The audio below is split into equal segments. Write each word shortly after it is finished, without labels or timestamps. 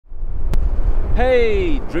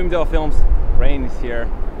Hey, Dreamdale Films, Rain is here.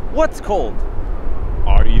 What's cold?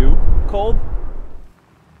 Are you cold?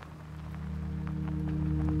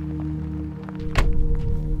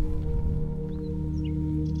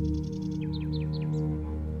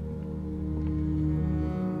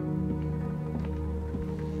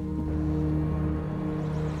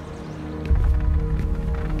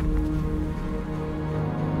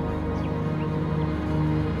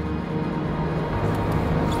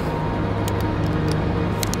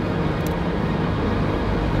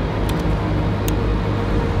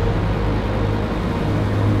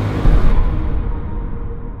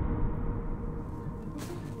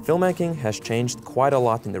 Filmmaking has changed quite a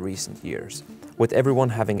lot in the recent years. With everyone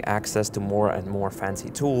having access to more and more fancy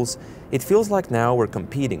tools, it feels like now we're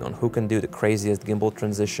competing on who can do the craziest gimbal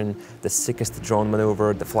transition, the sickest drone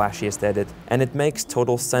maneuver, the flashiest edit, and it makes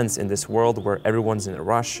total sense in this world where everyone's in a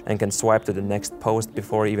rush and can swipe to the next post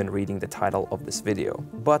before even reading the title of this video.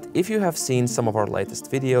 But if you have seen some of our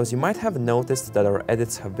latest videos, you might have noticed that our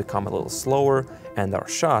edits have become a little slower and our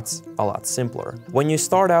shots a lot simpler. When you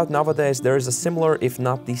start out nowadays, there is a similar, if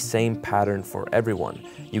not the same pattern for everyone.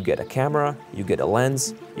 You get a camera, you get a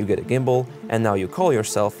lens, you get a gimbal, and now you call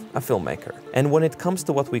yourself a filmmaker. And when it comes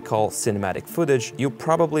to what we call cinematic footage, you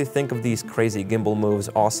probably think of these crazy gimbal moves,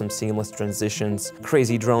 awesome seamless transitions,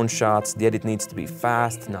 crazy drone shots, the edit needs to be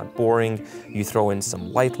fast, not boring, you throw in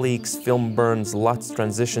some light leaks, film burns, LUTs,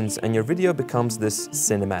 transitions, and your video becomes this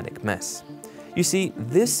cinematic mess. You see,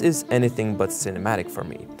 this is anything but cinematic for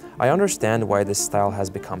me. I understand why this style has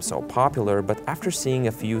become so popular, but after seeing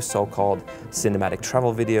a few so-called cinematic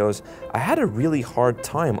travel videos, I had a really hard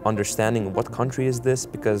time understanding what country is this,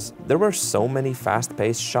 because there were so many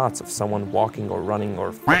fast-paced shots of someone walking or running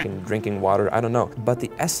or fucking drinking water, I don't know, but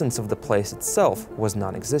the essence of the place itself was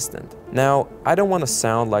non-existent. Now, I don't want to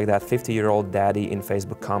sound like that 50-year-old daddy in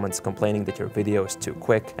Facebook comments complaining that your video is too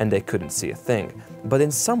quick and they couldn't see a thing, but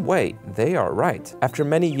in some way, they are right. After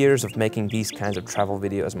many years of making these kinds of travel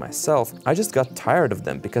videos myself, I just got tired of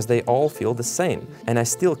them because they all feel the same, and I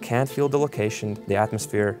still can't feel the location, the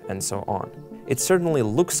atmosphere, and so on. It certainly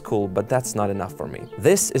looks cool, but that's not enough for me.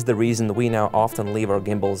 This is the reason we now often leave our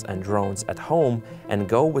gimbals and drones at home and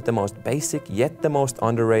go with the most basic yet the most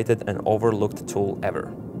underrated and overlooked tool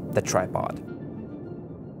ever, the tripod.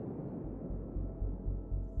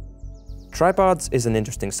 Tripods is an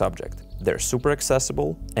interesting subject. They're super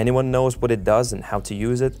accessible, anyone knows what it does and how to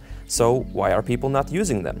use it, so why are people not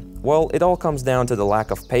using them? Well, it all comes down to the lack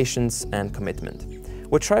of patience and commitment.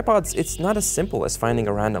 With tripods, it's not as simple as finding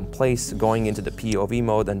a random place, going into the POV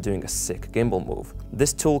mode and doing a sick gimbal move.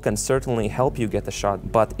 This tool can certainly help you get the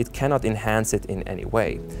shot, but it cannot enhance it in any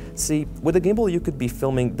way. See, with a gimbal you could be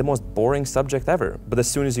filming the most boring subject ever, but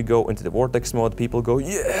as soon as you go into the vortex mode, people go,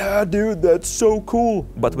 "Yeah, dude, that's so cool!"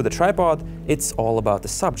 But with a tripod, it's all about the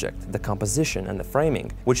subject, the composition and the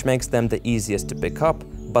framing, which makes them the easiest to pick up,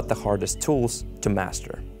 but the hardest tools to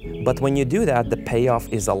master. But when you do that, the payoff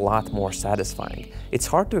is a lot more satisfying. It's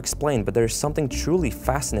hard to explain, but there's something truly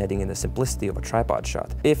fascinating in the simplicity of a tripod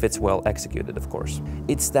shot, if it's well executed, of course.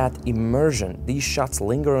 It's that immersion. These shots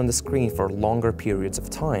linger on the screen for longer periods of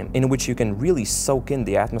time, in which you can really soak in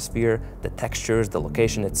the atmosphere, the textures, the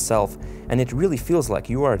location itself, and it really feels like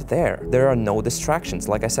you are there. There are no distractions.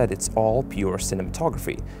 Like I said, it's all pure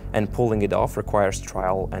cinematography, and pulling it off requires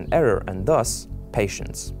trial and error, and thus,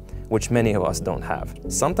 patience, which many of us don't have.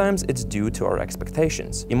 Sometimes it's due to our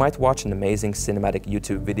expectations. You might watch an amazing cinematic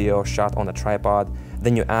YouTube video shot on a tripod,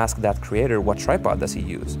 then you ask that creator what tripod does he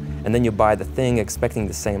use, and then you buy the thing expecting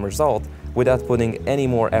the same result without putting any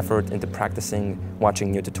more effort into practicing,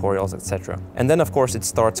 watching new tutorials, etc. And then of course it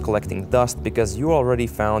starts collecting dust because you already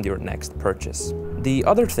found your next purchase. The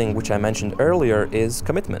other thing which I mentioned earlier is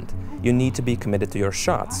commitment. You need to be committed to your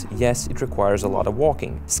shots. Yes, it requires a lot of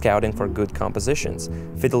walking, scouting for good compositions,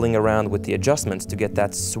 fiddling around with the adjustments to get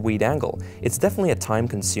that sweet angle. It's definitely a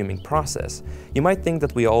time-consuming process. You might think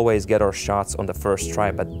that we always get our shots on the first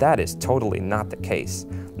try, but that is totally not the case.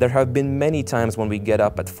 There have been many times when we get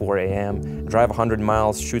up at 4 AM, drive 100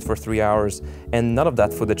 miles, shoot for 3 hours, and none of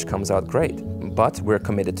that footage comes out great. But we're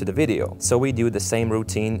committed to the video, so we do the same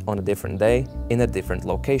routine on a different day, in a different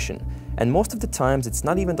location. And most of the times it's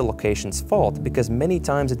not even the location's fault, because many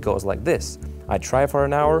times it goes like this. I try for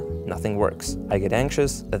an hour, nothing works. I get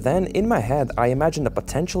anxious, then in my head I imagine a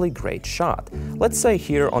potentially great shot. Let's say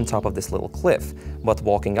here on top of this little cliff, but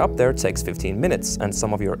walking up there takes 15 minutes and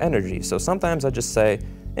some of your energy, so sometimes I just say,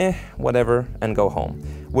 whatever, and go home.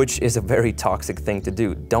 Which is a very toxic thing to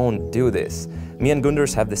do. Don't do this. Me and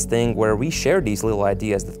Gunders have this thing where we share these little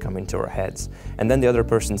ideas that come into our heads, and then the other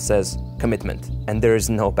person says, commitment, and there is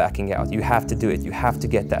no backing out. You have to do it, you have to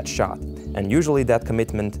get that shot. and usually that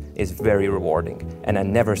commitment is very rewarding, and I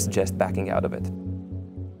never suggest backing out of it.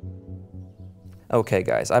 Okay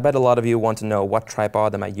guys, I bet a lot of you want to know what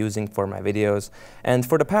tripod am I using for my videos, and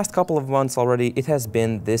for the past couple of months already it has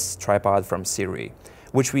been this tripod from Siri,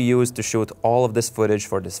 which we used to shoot all of this footage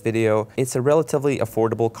for this video. It's a relatively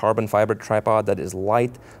affordable carbon fiber tripod that is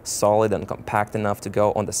light, solid and compact enough to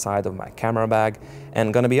go on the side of my camera bag,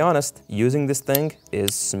 and gonna be honest, using this thing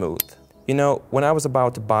is smooth. You know, when I was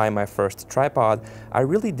about to buy my first tripod, I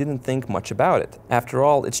really didn't think much about it. After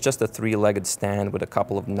all, it's just a three-legged stand with a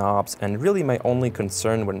couple of knobs, and really my only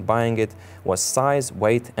concern when buying it was size,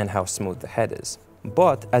 weight, and how smooth the head is.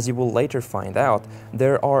 But, as you will later find out,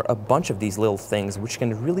 there are a bunch of these little things which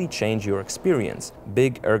can really change your experience.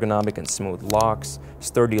 Big ergonomic and smooth locks,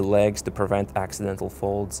 sturdy legs to prevent accidental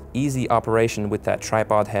folds, easy operation with that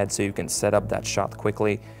tripod head so you can set up that shot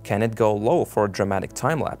quickly. Can it go low for a dramatic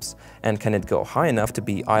time-lapse? And can it go high enough to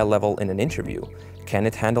be eye level in an interview? Can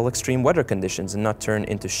it handle extreme weather conditions and not turn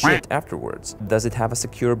into shit afterwards? Does it have a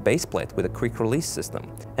secure base plate with a quick release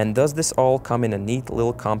system? And does this all come in a neat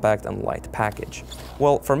little compact and light package?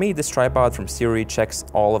 Well, for me, this tripod from Siri checks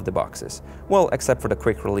all of the boxes. Well, except for the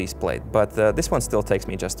quick release plate, but this one still takes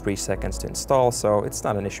me just 3 seconds to install, so it's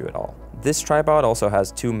not an issue at all. This tripod also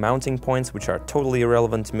has 2 mounting points, which are totally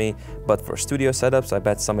irrelevant to me, but for studio setups, I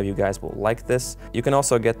bet some of you guys will like this. You can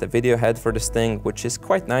also get the video head for this thing, which is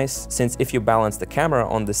quite nice, since if you balance the camera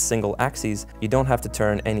on this single axis, you don't have to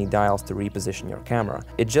turn any dials to reposition your camera.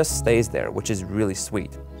 It just stays there, which is really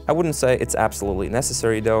sweet. I wouldn't say it's absolutely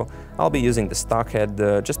necessary though. I'll be using the stock head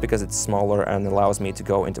just because it's smaller and allows me to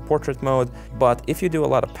go into portrait mode, but if you do a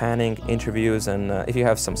lot of panning, interviews, and if you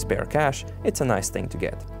have some spare cash, it's a nice thing to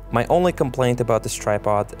get. My only complaint about this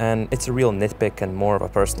tripod, and it's a real nitpick and more of a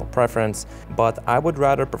personal preference, but I would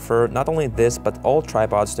rather prefer not only this but all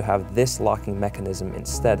tripods to have this locking mechanism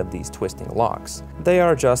instead of these twisting locks. They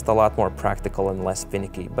are just a lot more practical and less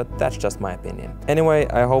finicky, but that's just my opinion. Anyway,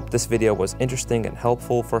 I hope this video was interesting and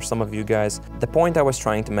helpful for some of you guys. The point I was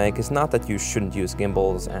trying to make is not that you shouldn't use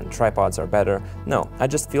gimbals and tripods are better. No, I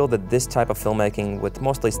just feel that this type of filmmaking with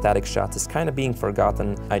mostly static shots is kind of being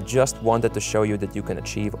forgotten. I just wanted to show you that you can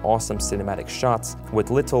achieve awesome cinematic shots with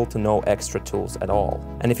little to no extra tools at all.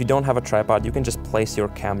 And if you don't have a tripod, you can just place your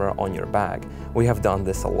camera on your bag. We have done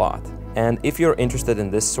this a lot. And if you're interested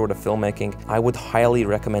in this sort of filmmaking, I would highly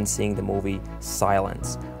recommend seeing the movie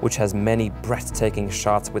Silence, which has many breathtaking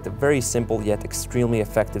shots with a very simple yet extremely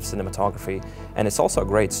effective cinematography, and it's also a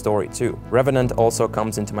great story too. Revenant also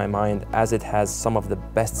comes into my mind as it has some of the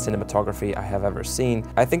best cinematography I have ever seen.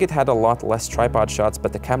 I think it had a lot less tripod shots,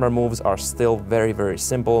 but the camera moves are still very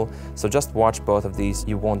simple, so just watch both of these,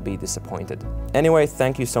 you won't be disappointed. Anyway,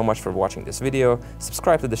 thank you so much for watching this video,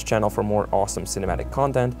 subscribe to this channel for more awesome cinematic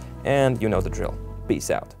content, and you know the drill. Peace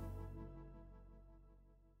out.